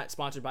it. I'm not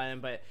sponsored by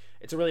them, but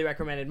it's a really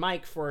recommended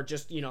mic for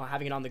just,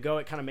 having it on the go.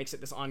 It kind of makes it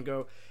this on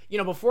go.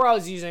 Before I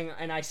was using,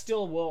 and I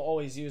still will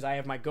always use, I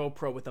have my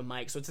GoPro with a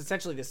mic. So it's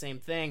essentially the same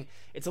thing.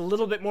 It's a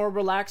little bit more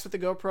relaxed with the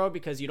GoPro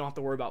because you don't have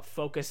to worry about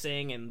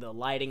focusing and the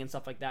lighting and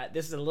stuff like that.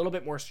 This is a little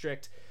bit more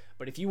strict.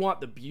 But if you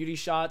want the beauty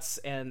shots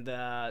and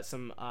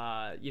some,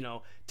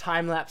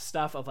 time-lapse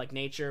stuff of like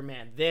nature,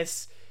 man,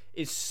 this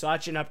is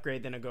such an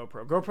upgrade than a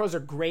GoPro. GoPros are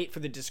great for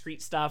the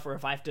discreet stuff, or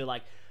if I have to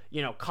like,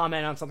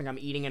 comment on something I'm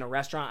eating in a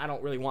restaurant. I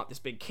don't really want this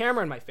big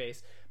camera in my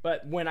face.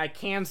 But when I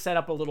can set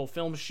up a little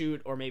film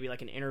shoot or maybe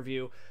like an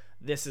interview,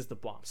 this is the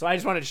bomb. So I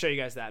just wanted to show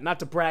you guys that. Not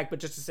to brag, but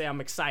just to say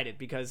I'm excited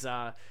because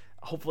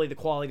hopefully the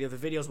quality of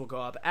the videos will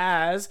go up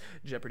as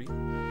Jeopardy.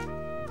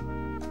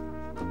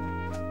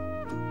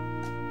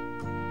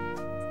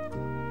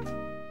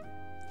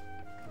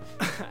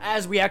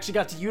 As we actually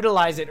got to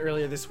utilize it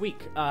earlier this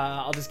week.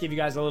 I'll just give you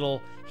guys a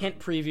little hint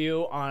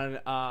preview on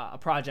a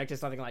project.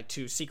 It's nothing like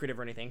too secretive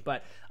or anything,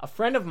 but a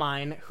friend of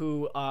mine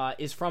who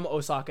is from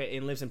Osaka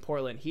and lives in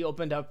Portland, he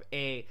opened up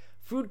a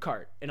food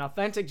cart, an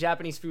authentic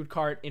Japanese food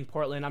cart in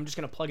Portland. I'm just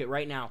going to plug it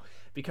right now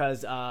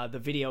because the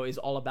video is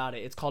all about it.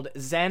 It's called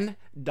Zen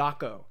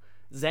Dako.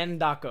 Zen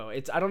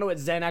Dako. I don't know what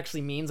Zen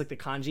actually means, like the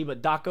kanji,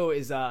 but Dako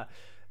is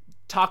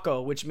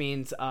taco, which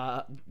means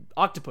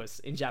octopus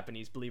in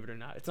Japanese, believe it or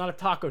not. It's not a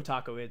taco.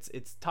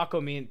 It's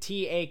taco, mean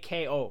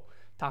T-A-K-O,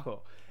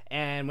 taco.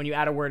 And when you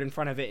add a word in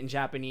front of it in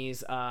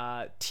Japanese,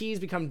 T's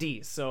become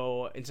D's.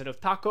 So instead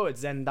of taco,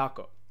 it's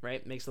zendako,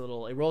 right?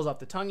 It rolls off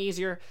the tongue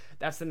easier.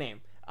 That's the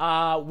name.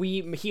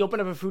 He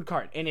opened up a food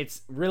cart, and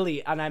it's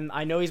really, and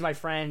I know he's my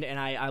friend, and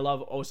I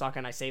love Osaka,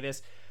 and I say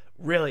this,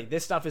 really,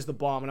 this stuff is the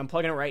bomb, and I'm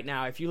plugging it right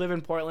now. If you live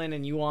in Portland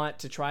and you want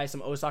to try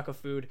some Osaka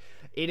food,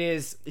 it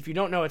is, if you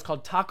don't know, it's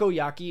called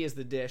takoyaki is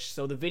the dish.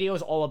 So the video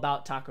is all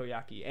about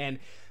takoyaki. And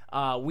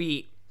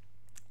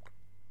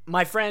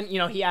my friend,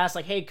 he asked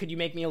like, hey, could you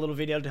make me a little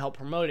video to help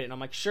promote it? And I'm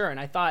like, sure. And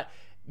I thought,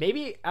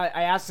 maybe,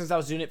 I asked since I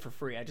was doing it for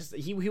free.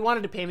 He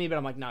wanted to pay me, but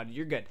I'm like, no, dude,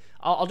 you're good.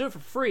 I'll do it for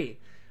free.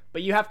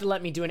 But you have to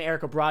let me do an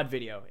Eric Abroad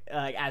video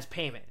as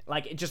payment.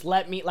 Like, just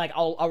let me, like,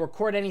 I'll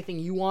record anything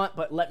you want,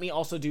 but let me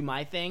also do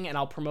my thing, and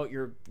I'll promote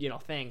your,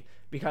 thing,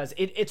 because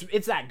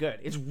it's that good.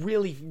 It's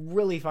really,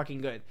 really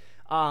fucking good.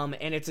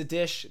 And it's a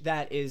dish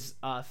that is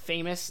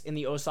famous in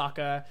the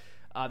Osaka,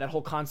 that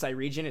whole Kansai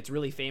region. It's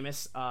really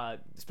famous,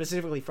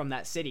 specifically from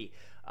that city.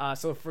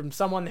 So from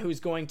someone who's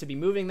going to be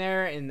moving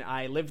there, and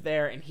I lived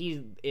there, and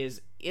he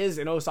is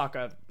in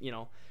Osaka,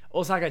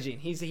 Osaka-jin.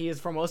 He is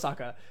from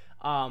Osaka.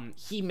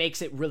 He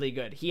makes it really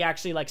good. He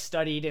actually like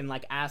studied and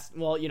like asked,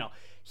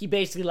 he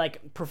basically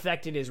like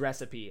perfected his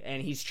recipe,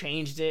 and he's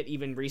changed it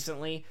even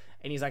recently.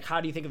 And he's like, how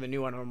do you think of the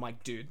new one? And I'm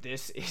like, dude,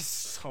 this is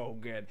so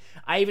good.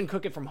 I even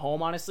cook it from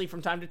home, honestly,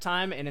 from time to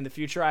time. And in the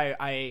future,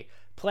 I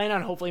plan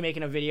on hopefully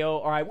making a video,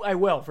 or I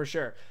will for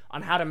sure,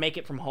 on how to make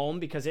it from home,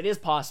 because it is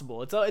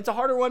possible. It's a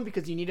harder one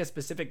because you need a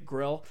specific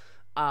grill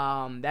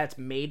that's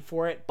made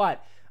for it.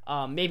 But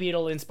maybe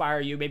it'll inspire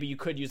you. Maybe you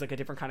could use like a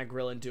different kind of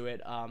grill and do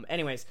it.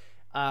 Anyways,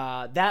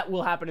 that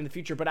will happen in the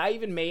future. But I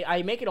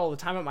make it all the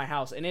time at my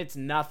house, and it's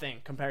nothing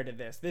compared to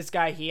this. This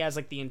guy, he has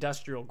like the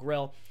industrial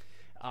grill.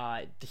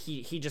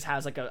 He just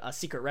has like a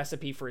secret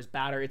recipe for his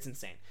batter. It's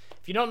insane.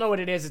 If you don't know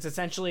what it is, it's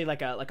essentially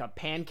like a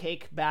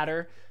pancake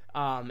batter.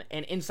 and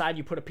inside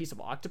you put a piece of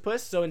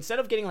octopus. So instead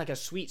of getting like a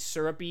sweet,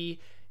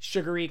 syrupy,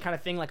 sugary kind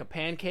of thing like a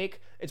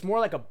pancake, it's more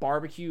like a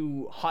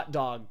barbecue hot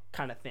dog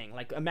kind of thing.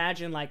 Like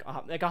imagine like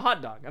a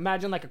hot dog.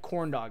 Imagine like a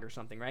corn dog or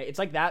something, right? It's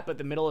like that, but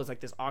the middle is like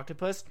this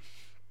octopus,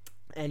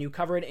 and you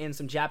cover it in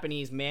some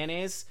Japanese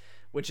mayonnaise,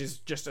 which is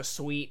just a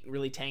sweet,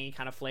 really tangy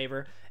kind of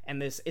flavor.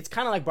 And it's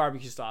kind of like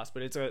barbecue sauce,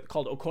 but it's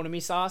called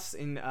okonomi sauce.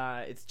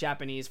 It's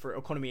Japanese for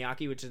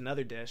okonomiyaki, which is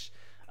another dish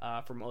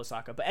from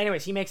Osaka. But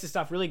anyways, he makes this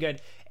stuff really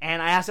good,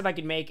 and I asked if I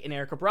could make an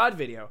Eric Abroad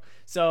video.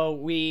 So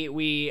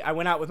I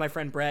went out with my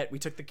friend Brett. We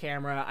took the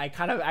camera. I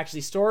kind of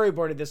actually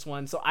storyboarded this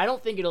one, so I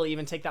don't think it'll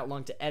even take that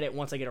long to edit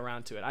once I get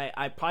around to it.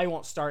 I probably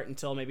won't start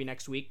until maybe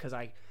next week, because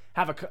I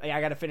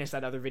got to finish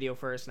that other video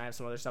first, and I have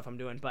some other stuff I'm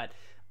doing. But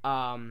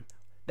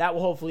that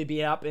will hopefully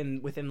be up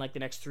within like the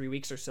next 3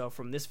 weeks or so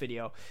from this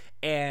video.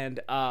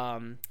 And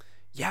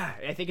yeah,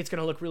 I think it's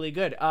gonna look really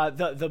good.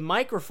 The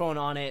microphone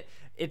on it,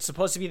 it's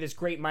supposed to be this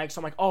great mic, so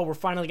I'm like, oh, we're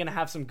finally gonna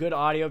have some good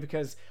audio,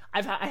 because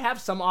I have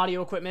some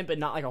audio equipment, but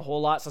not like a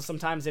whole lot. So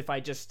sometimes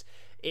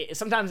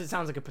sometimes it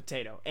sounds like a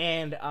potato.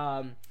 And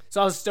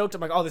so I was stoked.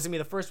 I'm like, oh, this is gonna be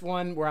the first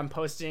one where I'm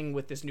posting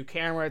with this new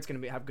camera. It's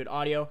gonna have good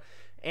audio.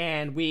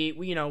 And we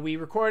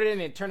recorded it,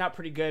 and it turned out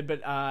pretty good,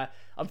 but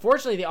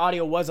unfortunately the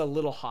audio was a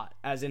little hot,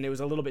 as in it was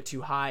a little bit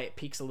too high. It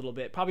peaks a little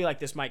bit, probably like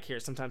this mic here.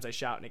 Sometimes I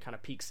shout and it kind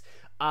of peaks.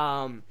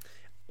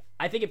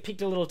 I think it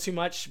peaked a little too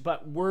much,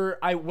 but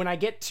when I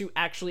get to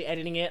actually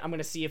editing it, I'm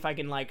gonna see if I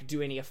can like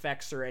do any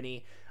effects or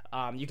any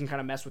you can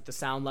kind of mess with the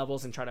sound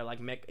levels and try to like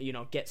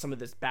get some of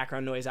this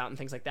background noise out and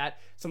things like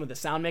that, some of the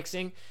sound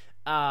mixing.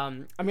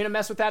 I'm gonna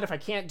mess with that. If I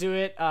can't do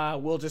it,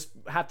 we'll just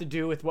have to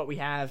do with what we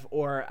have,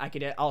 or I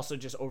could also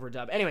just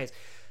overdub. Anyways,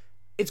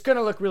 it's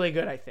gonna look really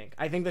good. I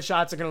think the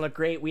shots are gonna look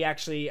great. We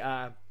actually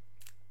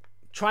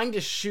trying to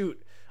shoot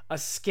a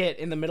skit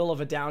in the middle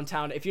of a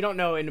downtown. If you don't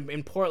know,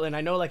 in Portland,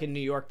 I know like in New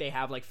York they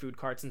have like food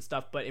carts and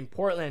stuff, but in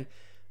Portland,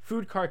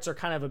 food carts are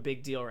kind of a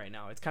big deal right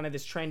now. It's kind of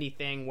this trendy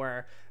thing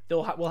where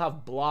we'll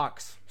have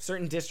blocks,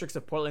 certain districts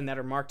of Portland that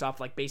are marked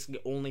off like basically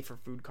only for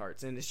food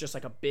carts, and it's just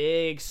like a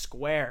big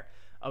square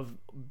of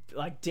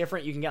like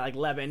different. You can get like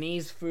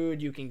Lebanese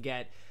food, you can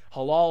get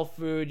halal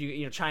food,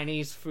 you know,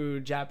 Chinese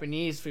food,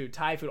 Japanese food,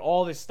 Thai food,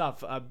 all this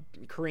stuff,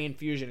 Korean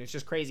fusion. It's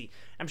just crazy.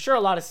 I'm sure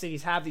a lot of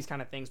cities have these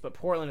kind of things, but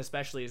Portland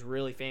especially is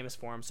really famous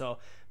for them. So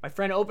my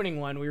friend opening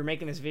one, we were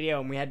making this video,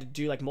 and we had to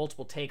do like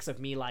multiple takes of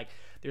me, like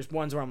there's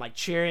ones where I'm like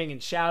cheering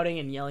and shouting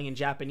and yelling in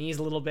Japanese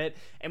a little bit,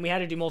 and we had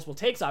to do multiple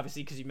takes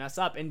obviously because you mess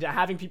up, and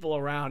having people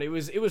around, it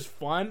was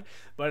fun.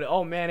 But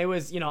oh man, it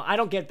was, I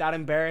don't get that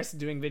embarrassed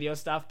doing video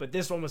stuff, but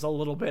this one was a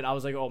little bit, I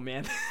was like, oh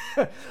man,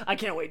 I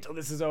can't wait till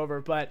this is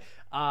over. But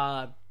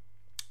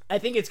I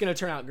think it's going to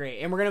turn out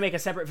great, and we're going to make a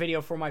separate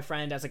video for my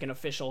friend as like an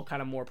official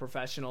kind of more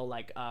professional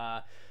like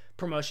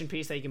promotion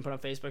piece that you can put on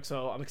Facebook.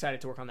 So I'm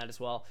excited to work on that as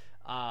well.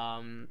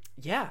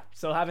 Yeah,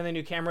 so having the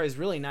new camera is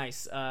really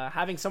nice.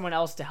 Having someone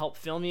else to help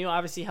film you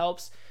obviously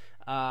helps.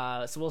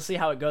 So we'll see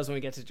how it goes when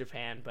we get to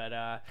Japan,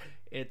 but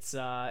it's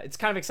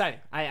kind of exciting.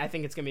 I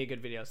think it's gonna be a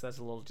good video. So that's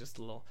a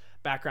little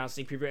background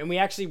sneak preview.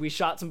 And we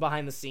shot some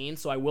behind the scenes,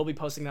 so I will be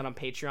posting that on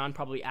Patreon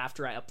probably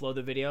after I upload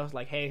the video.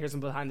 Like, hey, here's some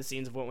behind the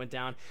scenes of what went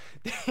down.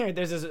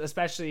 There's this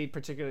especially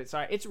particularly,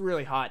 sorry, it's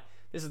really hot.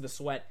 This is the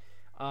sweat.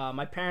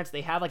 My parents,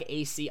 they have like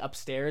AC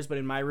upstairs, but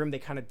in my room they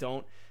kind of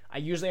don't. I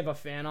usually have a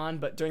fan on,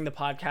 but during the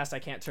podcast I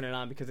can't turn it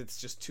on because it's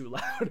just too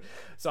loud.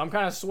 So I'm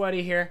kind of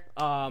sweaty here.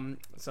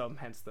 So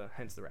hence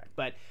the rag.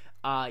 But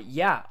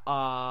yeah,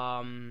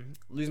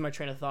 losing my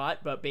train of thought.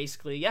 But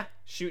basically, yeah,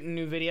 shooting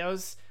new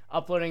videos,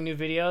 uploading new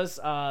videos.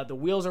 The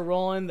wheels are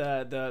rolling.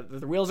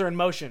 The wheels are in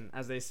motion,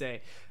 as they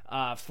say,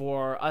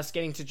 for us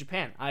getting to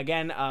Japan.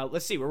 Again,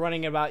 let's see. We're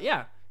running about,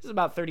 this is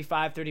about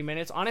 30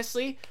 minutes.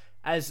 Honestly,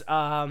 as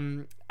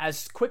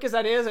quick as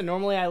that is, and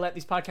normally I let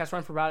these podcasts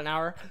run for about an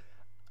hour.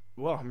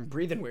 Whoa, I'm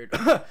breathing weird.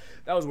 That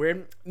was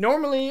weird.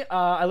 Normally,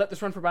 I let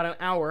this run for about an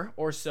hour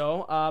or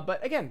so.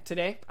 But again,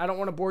 today, I don't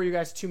want to bore you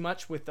guys too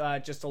much with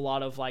just a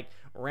lot of like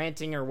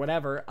ranting or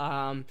whatever.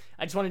 I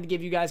just wanted to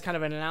give you guys kind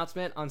of an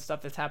announcement on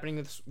stuff that's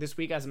happening this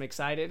week, as I'm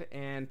excited.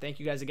 And thank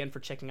you guys again for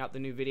checking out the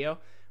new video.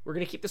 We're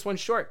going to keep this one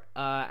short.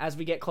 As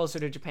we get closer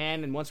to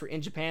Japan, and once we're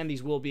in Japan,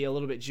 these will be a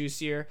little bit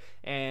juicier.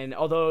 And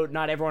although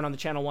not everyone on the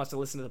channel wants to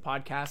listen to the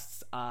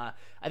podcasts, I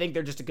think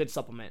they're just a good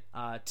supplement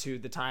to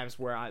the times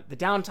where the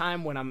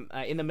downtime when I'm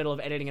in the middle of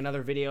editing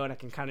another video, and I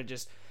can kind of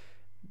just,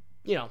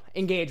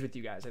 engage with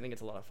you guys. I think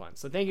it's a lot of fun.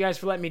 So thank you guys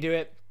for letting me do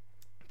it.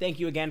 Thank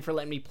you again for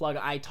letting me plug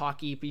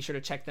italki. Be sure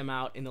to check them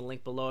out in the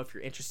link below if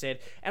you're interested.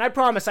 And I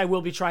promise I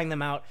will be trying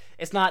them out.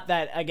 It's not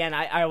that, again,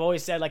 I've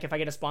always said, like, if I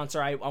get a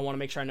sponsor, I want to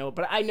make sure I know it.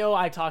 But I know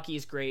italki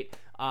is great,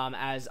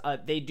 as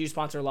they do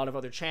sponsor a lot of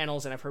other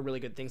channels, and I've heard really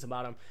good things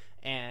about them.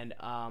 And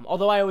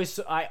although I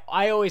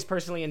always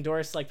personally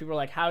endorse, like, people are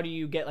like, how do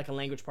you get, like, a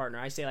language partner?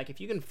 I say, like,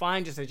 if you can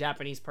find just a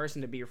Japanese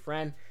person to be your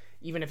friend,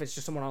 even if it's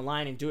just someone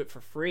online, and do it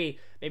for free,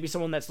 maybe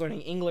someone that's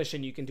learning English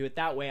and you can do it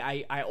that way.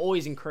 I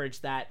always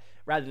encourage that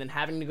rather than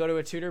having to go to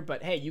a tutor.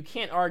 But hey, you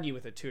can't argue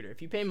with a tutor.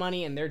 If you pay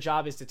money and their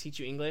job is to teach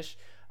you English,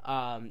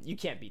 You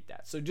can't beat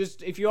that. So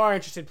just, if you are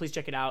interested, please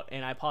check it out.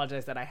 And I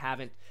apologize that I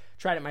haven't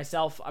tried it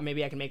myself.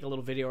 Maybe I can make a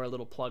little video or a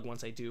little plug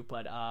once I do.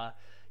 But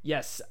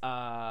yes,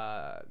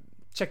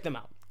 check them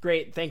out.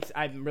 Great. Thanks.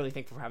 I'm really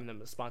thankful for having them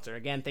as a sponsor.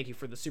 Again, thank you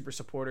for the super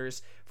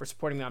supporters for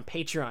supporting me on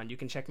Patreon. You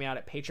can check me out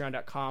at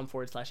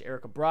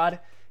patreon.com/EricAbroad.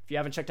 If you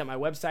haven't checked out my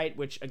website,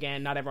 which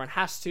again, not everyone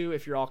has to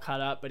if you're all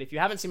caught up, but if you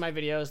haven't seen my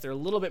videos, they're a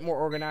little bit more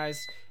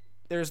organized.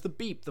 There's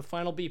the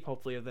final beep,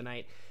 hopefully, of the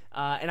night.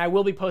 And I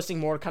will be posting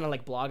more kind of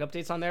like blog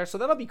updates on there. So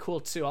that'll be cool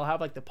too. I'll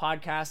have like the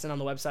podcast, and on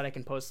the website I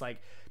can post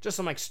like just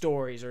some like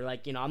stories, or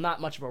like, I'm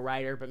not much of a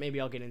writer, but maybe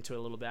I'll get into it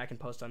a little bit. I can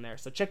post on there.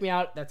 So check me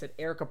out. That's at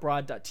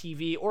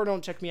ericabroad.tv, or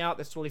don't check me out.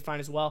 That's totally fine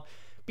as well.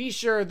 Be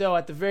sure though,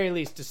 at the very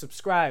least, to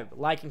subscribe,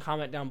 like, and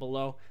comment down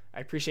below. I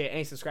appreciate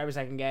any subscribers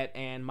I can get,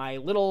 and my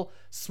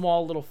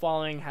small little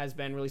following has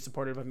been really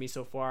supportive of me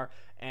so far,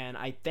 and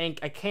I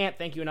can't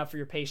thank you enough for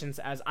your patience,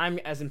 as I'm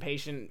as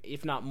impatient,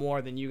 if not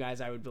more, than you guys,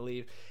 I would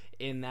believe,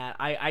 in that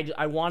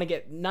I want to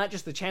get not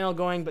just the channel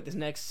going, but this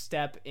next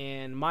step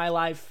in my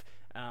life,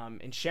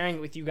 and sharing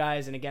it with you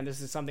guys. And again, this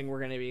is something we're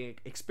going to be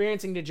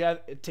experiencing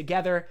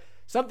together,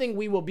 something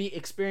we will be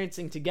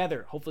experiencing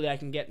together. Hopefully I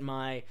can get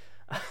my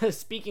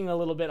speaking a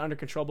little bit under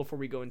control before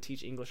we go and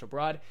teach English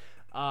abroad.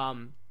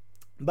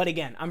 But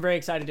again, I'm very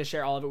excited to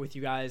share all of it with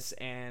you guys,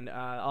 and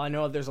I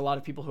know there's a lot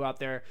of people out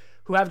there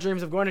who have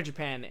dreams of going to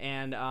Japan,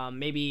 and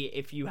maybe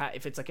if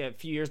it's like a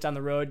few years down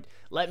the road,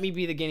 let me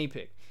be the guinea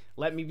pig.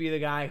 Let me be the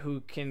guy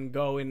who can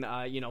go and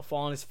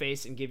fall on his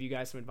face and give you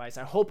guys some advice.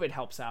 I hope it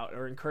helps out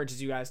or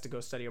encourages you guys to go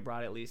study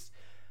abroad at least.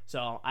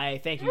 So I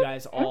thank you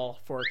guys all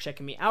for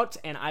checking me out,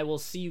 and I will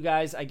see you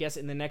guys, I guess,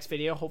 in the next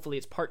video. Hopefully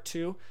it's part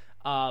 2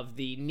 of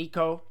the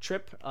Nikko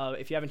trip.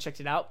 If you haven't checked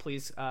it out,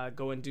 please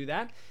go and do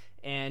that.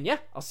 And yeah,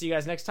 I'll see you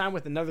guys next time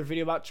with another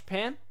video about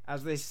Japan.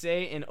 As they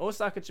say in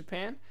Osaka,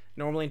 Japan,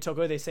 normally in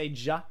Tokyo they say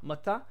ja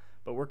mata,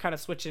 but we're kind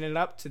of switching it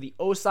up to the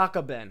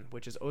Osaka Ben,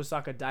 which is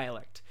Osaka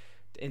dialect.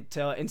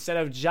 Instead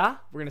of ja,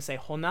 we're going to say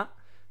hona.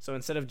 So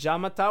instead of ja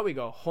mata, we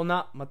go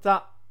hona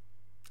mata.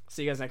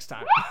 See you guys next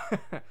time.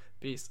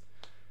 Peace.